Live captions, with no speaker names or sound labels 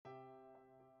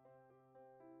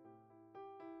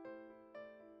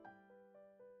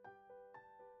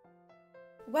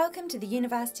Welcome to the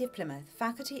University of Plymouth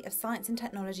Faculty of Science and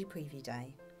Technology Preview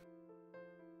Day.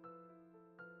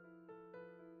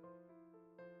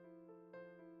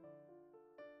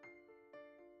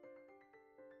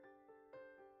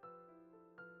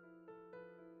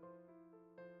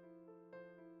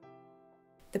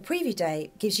 The Preview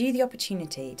Day gives you the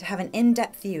opportunity to have an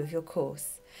in-depth view of your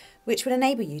course, which will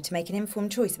enable you to make an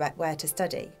informed choice about where to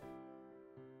study.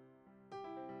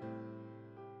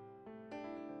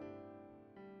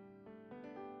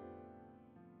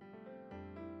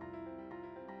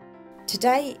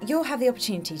 Today, you'll have the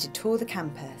opportunity to tour the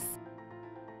campus,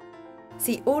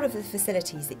 see all of the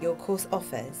facilities that your course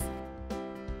offers,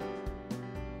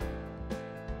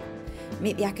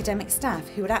 meet the academic staff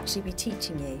who will actually be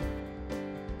teaching you,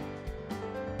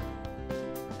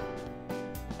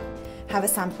 have a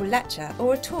sample lecture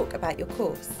or a talk about your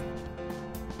course,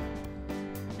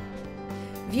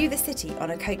 view the city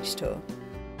on a coach tour,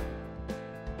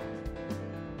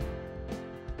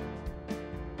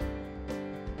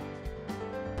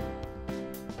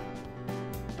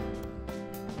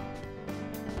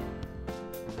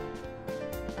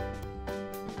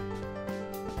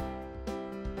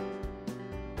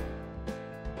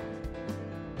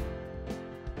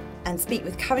 and speak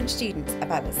with current students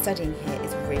about what studying here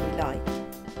is really like.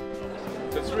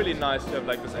 So it's really nice to have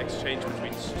this exchange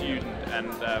between student and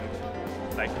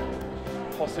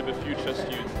possible future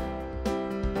student.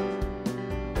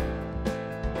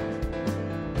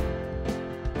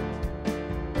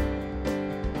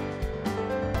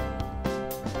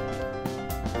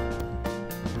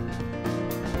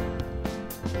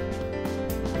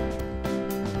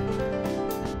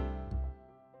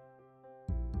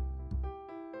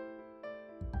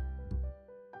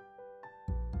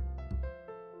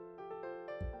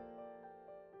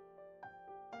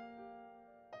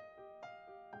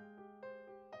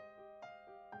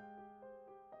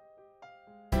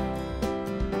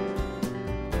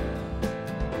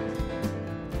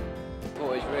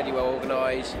 It's really well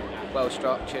organised, well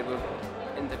structured,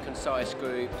 in the concise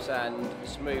groups and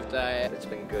smooth day. It's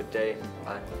been a good day.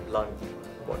 I've learned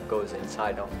what goes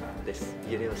inside of this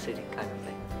university kind of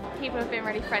thing. People have been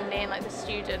really friendly and the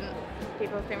student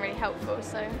people have been really helpful,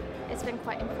 so it's been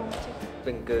quite informative. It's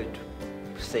been good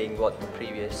seeing what the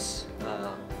previous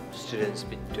students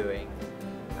been doing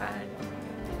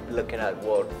and looking at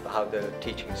how the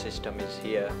teaching system is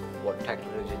here, what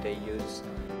technology they use.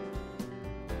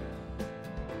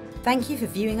 Thank you for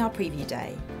viewing our Preview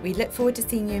Day. We look forward to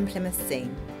seeing you in Plymouth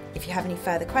soon. If you have any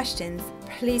further questions,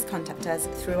 please contact us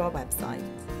through our website.